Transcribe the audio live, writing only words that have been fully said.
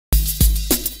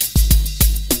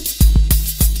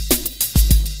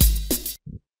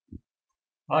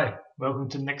Hi, welcome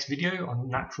to the next video on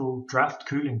natural draft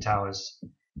cooling towers.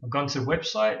 I've gone to the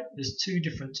website. There's two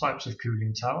different types of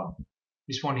cooling tower.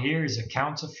 This one here is a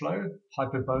counterflow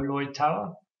hyperboloid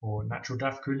tower or natural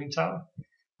draft cooling tower,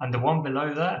 and the one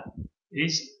below that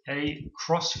is a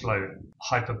crossflow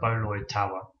hyperboloid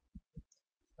tower.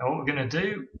 Now what we're going to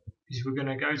do is we're going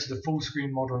to go to the full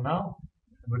screen model now,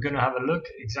 and we're going to have a look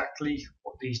at exactly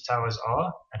what these towers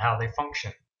are and how they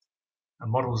function. The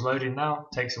model's loading now,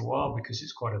 takes a while because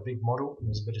it's quite a big model and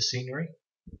there's a bit of scenery.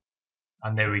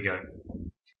 And there we go.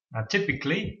 Now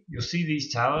typically you'll see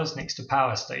these towers next to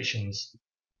power stations.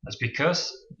 That's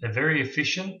because they're very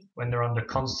efficient when they're under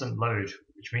constant load,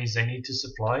 which means they need to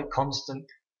supply constant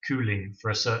cooling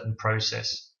for a certain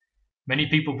process. Many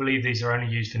people believe these are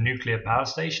only used for nuclear power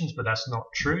stations, but that's not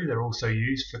true. They're also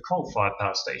used for coal-fired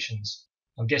power stations.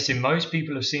 I'm guessing most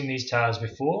people have seen these towers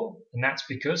before, and that's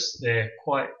because they're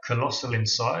quite colossal in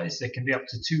size. They can be up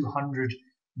to 200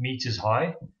 meters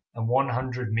high and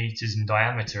 100 meters in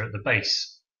diameter at the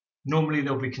base. Normally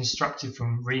they'll be constructed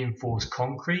from reinforced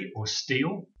concrete or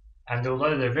steel, and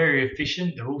although they're very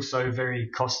efficient, they're also very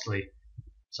costly.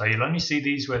 So you'll only see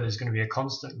these where there's going to be a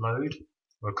constant load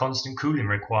or a constant cooling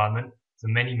requirement for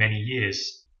many, many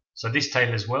years. So this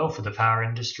tailors well for the power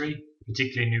industry,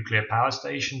 particularly nuclear power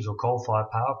stations or coal-fired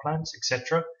power plants,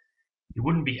 etc. It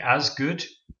wouldn't be as good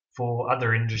for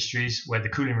other industries where the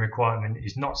cooling requirement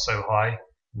is not so high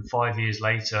and 5 years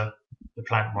later the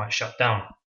plant might shut down.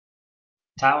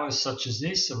 Towers such as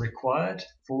this are required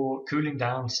for cooling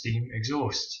down steam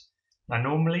exhaust. Now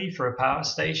normally for a power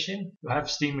station you'll have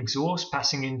steam exhaust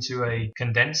passing into a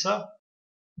condenser.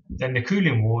 Then the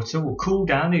cooling water will cool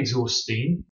down the exhaust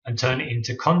steam and turn it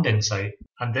into condensate,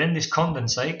 and then this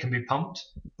condensate can be pumped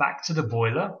back to the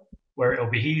boiler where it will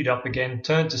be heated up again,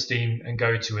 turned to steam and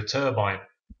go to a turbine.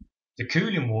 The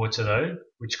cooling water though,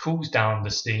 which cools down the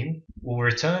steam, will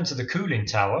return to the cooling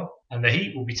tower and the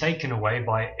heat will be taken away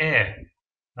by air.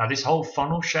 Now this whole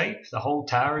funnel shape, the whole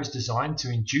tower is designed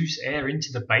to induce air into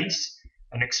the base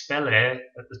and expel air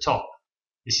at the top.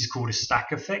 This is called a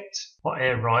stack effect. Hot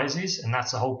air rises, and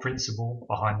that's the whole principle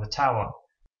behind the tower.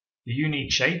 The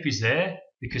unique shape is there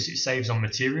because it saves on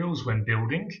materials when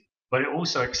building, but it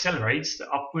also accelerates the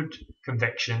upward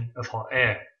convection of hot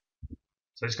air.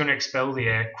 So it's going to expel the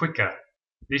air quicker.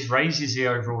 This raises the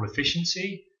overall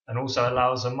efficiency and also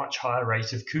allows a much higher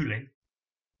rate of cooling.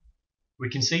 We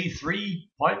can see 3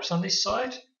 pipes on this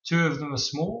side. 2 of them are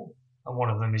small and 1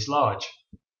 of them is large.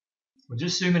 We'll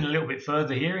just zoom in a little bit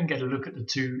further here and get a look at the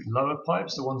 2 lower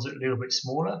pipes, the ones that are a little bit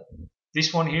smaller.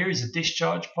 This one here is a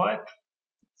discharge pipe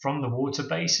from the water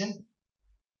basin.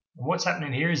 And what's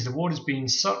happening here is the water's being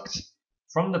sucked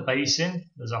from the basin.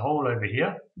 There's a hole over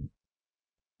here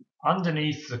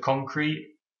underneath the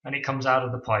concrete and it comes out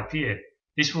of the pipe here.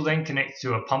 This will then connect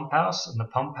to a pump house, and the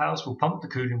pump house will pump the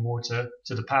cooling water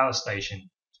to the power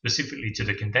station, specifically to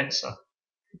the condenser.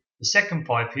 The second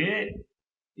pipe here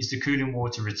is the cooling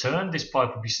water return. This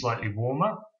pipe will be slightly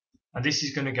warmer, and this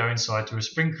is going to go inside to a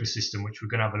sprinkler system, which we're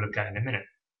going to have a look at in a minute.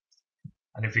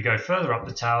 And if we go further up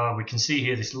the tower, we can see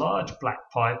here this large black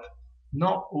pipe.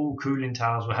 Not all cooling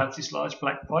towers will have this large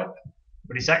black pipe,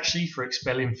 but it's actually for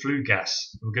expelling flue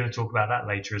gas. We're going to talk about that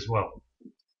later as well.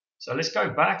 So let's go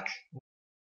back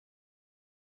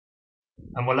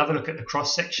and we'll have a look at the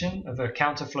cross section of a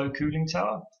counterflow cooling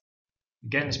tower.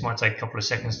 Again, this might take a couple of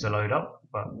seconds to load up,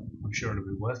 but I'm sure it'll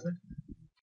be worth it.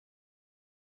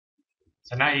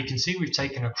 So now you can see we've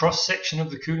taken a cross section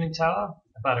of the cooling tower,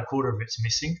 about a quarter of it's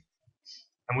missing,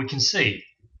 and we can see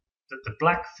that the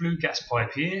black flue gas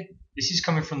pipe here, this is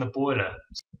coming from the boiler.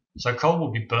 So coal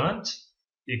will be burnt,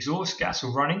 the exhaust gas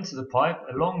will run into the pipe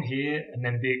along here and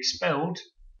then be expelled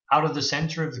out of the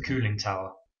center of the cooling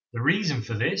tower. The reason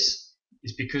for this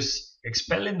is because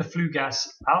expelling the flue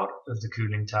gas out of the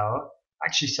cooling tower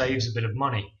actually saves a bit of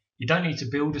money. You don't need to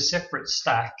build a separate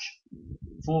stack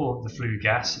for the flue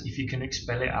gas if you can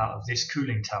expel it out of this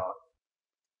cooling tower.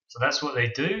 So that's what they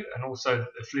do, and also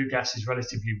the flue gas is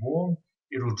relatively warm.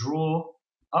 It'll draw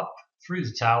up through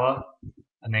the tower,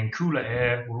 and then cooler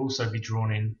air will also be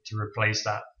drawn in to replace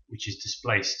that which is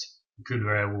displaced. The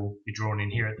cooler air will be drawn in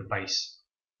here at the base.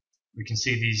 We can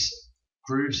see these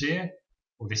grooves here,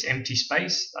 or this empty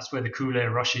space. That's where the cool air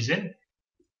rushes in,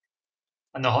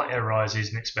 and the hot air rises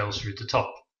and expels through the top.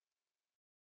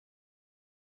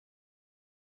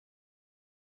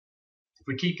 If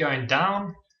we keep going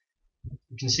down,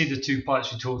 we can see the 2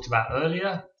 pipes we talked about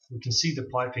earlier. We can see the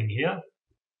piping here,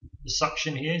 the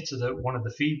suction here to one of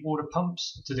the feed water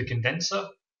pumps to the condenser,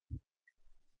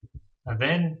 and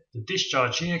then the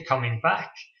discharge here coming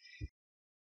back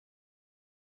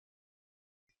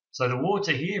So the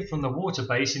water here from the water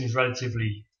basin is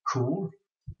relatively cool,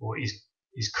 or is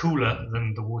cooler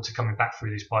than the water coming back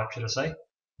through this pipe, should I say.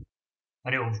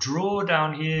 And it will draw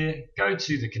down here, go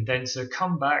to the condenser,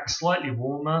 come back slightly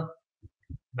warmer,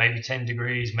 maybe 10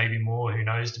 degrees, maybe more, who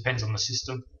knows, depends on the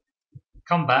system.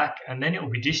 Come back, and then it will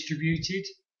be distributed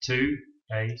to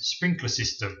a sprinkler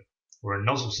system or a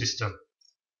nozzle system.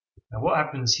 Now what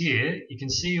happens here, you can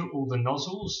see all the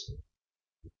nozzles,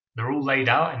 they're all laid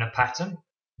out in a pattern.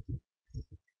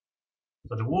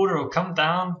 So the water will come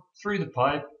down through the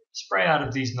pipe, spray out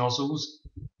of these nozzles,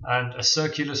 and a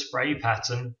circular spray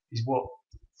pattern is what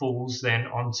falls then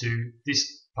onto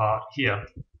this part here.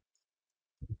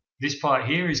 This part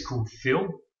here is called fill.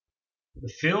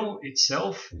 The fill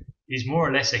itself is more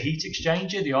or less a heat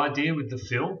exchanger. The idea with the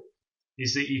fill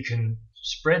is that you can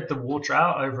spread the water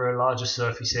out over a larger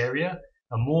surface area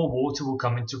and more water will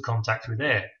come into contact with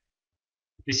air.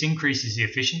 This increases the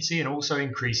efficiency and also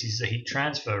increases the heat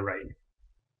transfer rate.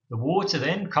 The water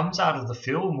then comes out of the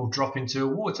fill and will drop into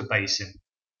a water basin,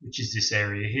 which is this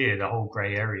area here, the whole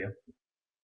grey area.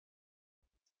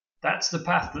 That's the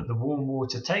path that the warm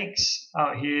water takes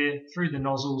out here through the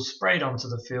nozzles, sprayed onto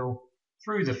the fill,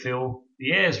 through the fill.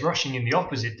 The air is rushing in the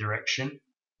opposite direction,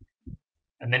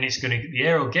 and then the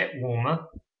air will get warmer,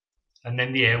 and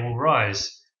then the air will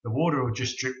rise. The water will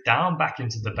just drip down back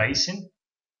into the basin,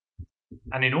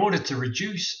 and in order to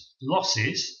reduce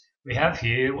losses, we have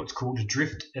here what's called a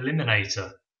drift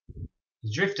eliminator.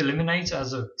 The drift eliminator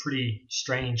has a pretty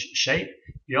strange shape.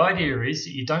 The idea is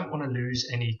that you don't want to lose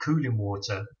any cooling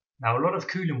water. Now a lot of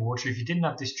cooling water, if you didn't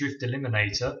have this drift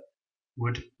eliminator,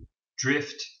 would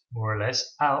drift more or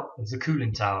less out of the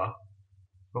cooling tower.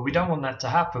 But we don't want that to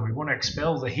happen. We want to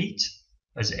expel the heat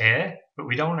as air, but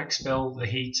we don't want to expel the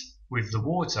heat with the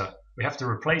water. We have to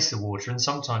replace the water, and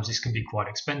sometimes this can be quite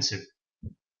expensive.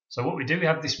 So what we do, we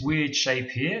have this weird shape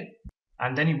here,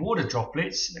 and any water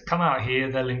droplets that come out here,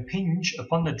 they'll impinge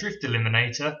upon the drift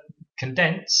eliminator,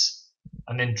 condense,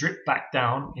 and then drip back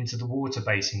down into the water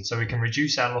basin, so we can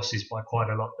reduce our losses by quite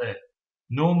a lot there.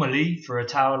 Normally, for a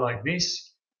tower like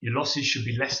this, your losses should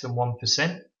be less than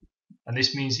 1%, and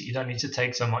this means that you don't need to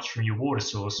take so much from your water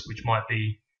source, which might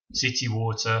be city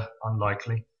water,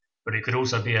 unlikely, but it could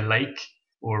also be a lake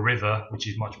or a river, which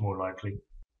is much more likely.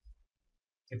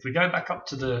 If we go back up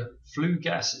to the flue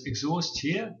gas exhaust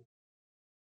here,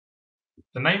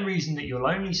 the main reason that you'll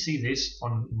only see this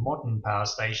on modern power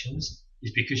stations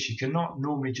is because you cannot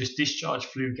normally just discharge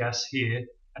flue gas here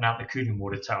and out the cooling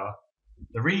water tower.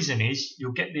 The reason is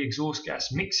you'll get the exhaust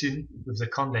gas mixing with the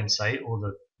condensate or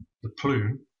the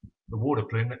plume, the water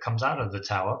plume that comes out of the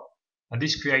tower, and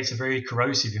this creates a very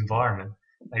corrosive environment.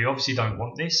 Now you obviously don't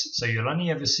want this, so you'll only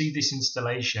ever see this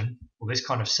installation or this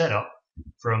kind of setup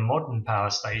for a modern power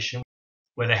station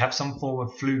where they have some form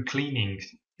of flue cleaning,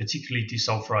 particularly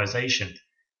desulfurization,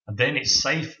 and then it's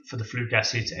safe for the flue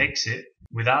gas here to exit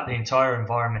without the entire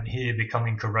environment here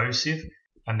becoming corrosive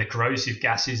and the corrosive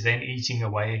gases then eating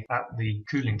away at the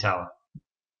cooling tower.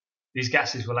 These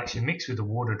gases will actually mix with the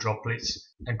water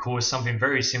droplets and cause something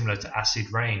very similar to acid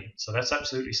rain, so that's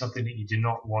absolutely something that you do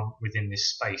not want within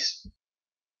this space.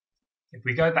 If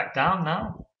we go back down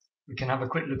now, we can have a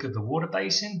quick look at the water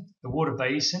basin. The water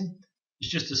basin is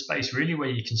just a space really where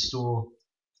you can store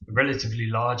a relatively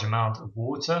large amount of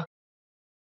water.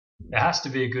 There has to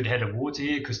be a good head of water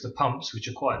here because the pumps, which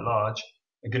are quite large,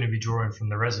 are going to be drawing from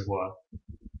the reservoir.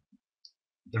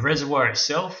 The reservoir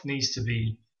itself needs to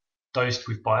be dosed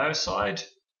with biocide,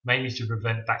 mainly to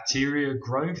prevent bacteria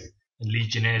growth and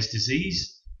Legionnaire's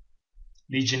disease.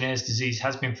 Legionnaire's disease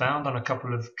has been found on a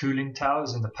couple of cooling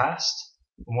towers in the past.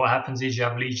 And what happens is you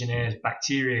have Legionnaire's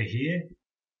bacteria here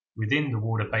within the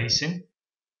water basin,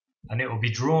 and it will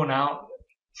be drawn out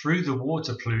through the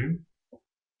water plume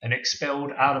and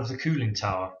expelled out of the cooling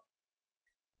tower.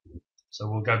 So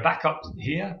we'll go back up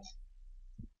here,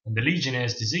 and the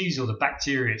Legionnaire's disease or the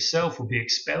bacteria itself will be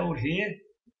expelled here,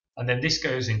 and then this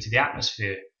goes into the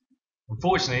atmosphere.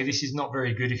 Unfortunately, this is not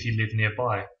very good if you live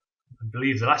nearby. I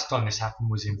believe the last time this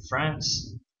happened was in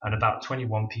France, and about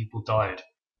 21 people died.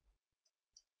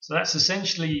 So that's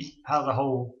essentially how the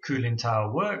whole cooling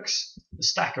tower works. The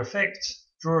stack effect,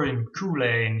 drawing cool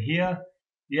air in here,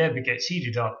 the air gets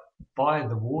heated up by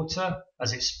the water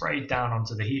as it's sprayed down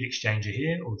onto the heat exchanger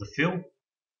here, or the fill.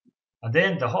 And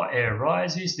then the hot air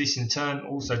rises, this in turn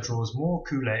also draws more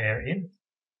cooler air in.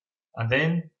 And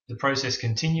then the process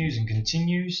continues and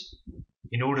continues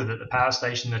in order that the power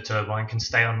station, the turbine, can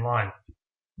stay online.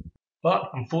 But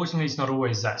unfortunately it's not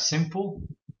always that simple.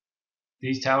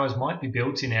 These towers might be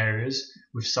built in areas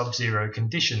with sub-zero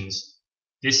conditions.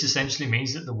 This essentially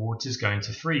means that the water is going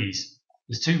to freeze.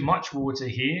 There's too much water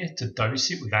here to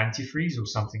dose it with antifreeze or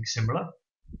something similar.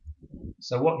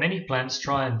 So what many plants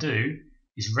try and do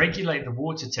is regulate the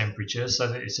water temperature so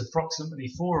that it's approximately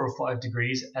 4 or 5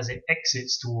 degrees as it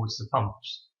exits towards the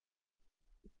pumps.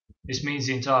 This means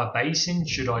the entire basin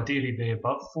should ideally be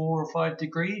above 4 or 5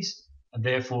 degrees, and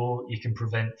therefore you can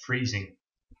prevent freezing.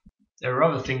 There are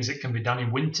other things that can be done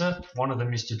in winter. One of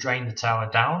them is to drain the tower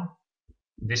down.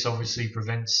 This obviously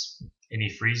prevents any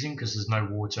freezing because there's no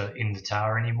water in the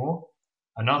tower anymore.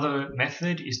 Another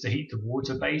method is to heat the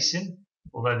water basin,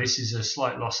 although this is a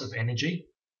slight loss of energy.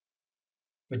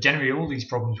 But generally all these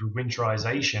problems with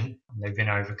winterization, they've been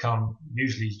overcome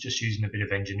usually just using a bit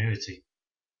of ingenuity.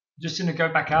 I'm just going to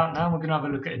go back out now and we're going to have a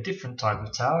look at a different type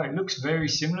of tower. It looks very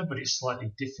similar but it's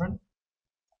slightly different.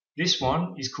 This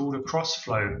one is called a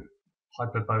cross-flow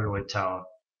hyperboloid tower.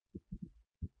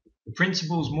 The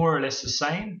principle is more or less the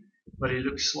same, but it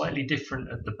looks slightly different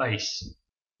at the base.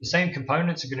 The same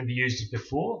components are going to be used as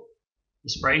before: the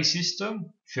spray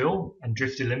system, fill and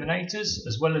drift eliminators,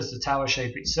 as well as the tower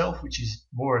shape itself, which is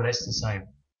more or less the same.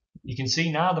 You can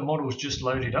see now the model's just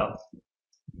loaded up.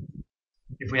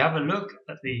 If we have a look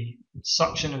at the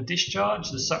suction and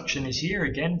discharge, the suction is here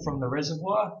again from the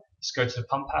reservoir. Let's go to the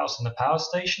pump house and the power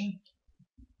station.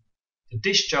 The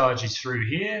discharge is through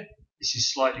here. This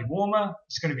is slightly warmer.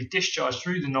 It's going to be discharged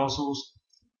through the nozzles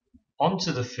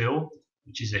onto the fill,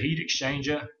 which is a heat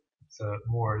exchanger for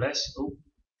more or less. Oh,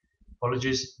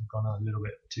 apologies, I've gone a little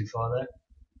bit too far there.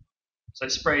 So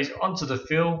it sprays onto the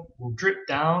fill, will drip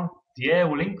down. The air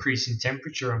will increase in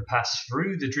temperature and pass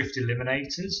through the drift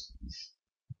eliminators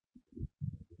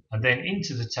and then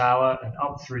into the tower and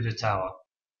up through the tower.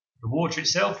 The water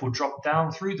itself will drop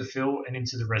down through the fill and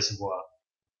into the reservoir.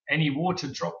 Any water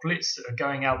droplets that are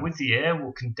going out with the air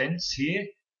will condense here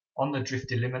on the drift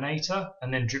eliminator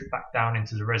and then drip back down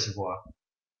into the reservoir.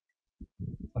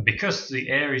 And because the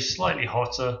air is slightly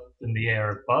hotter than the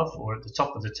air above or at the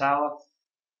top of the tower,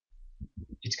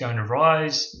 it's going to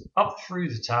rise up through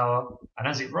the tower, and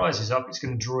as it rises up, it's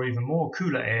going to draw even more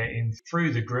cooler air in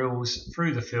through the grills,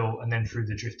 through the fill, and then through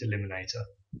the drift eliminator.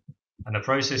 And the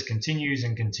process continues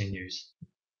and continues.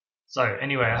 So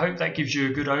anyway, I hope that gives you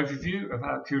a good overview of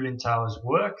how cooling towers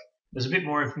work. There's a bit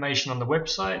more information on the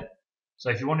website, so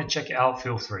if you want to check it out,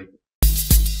 feel free.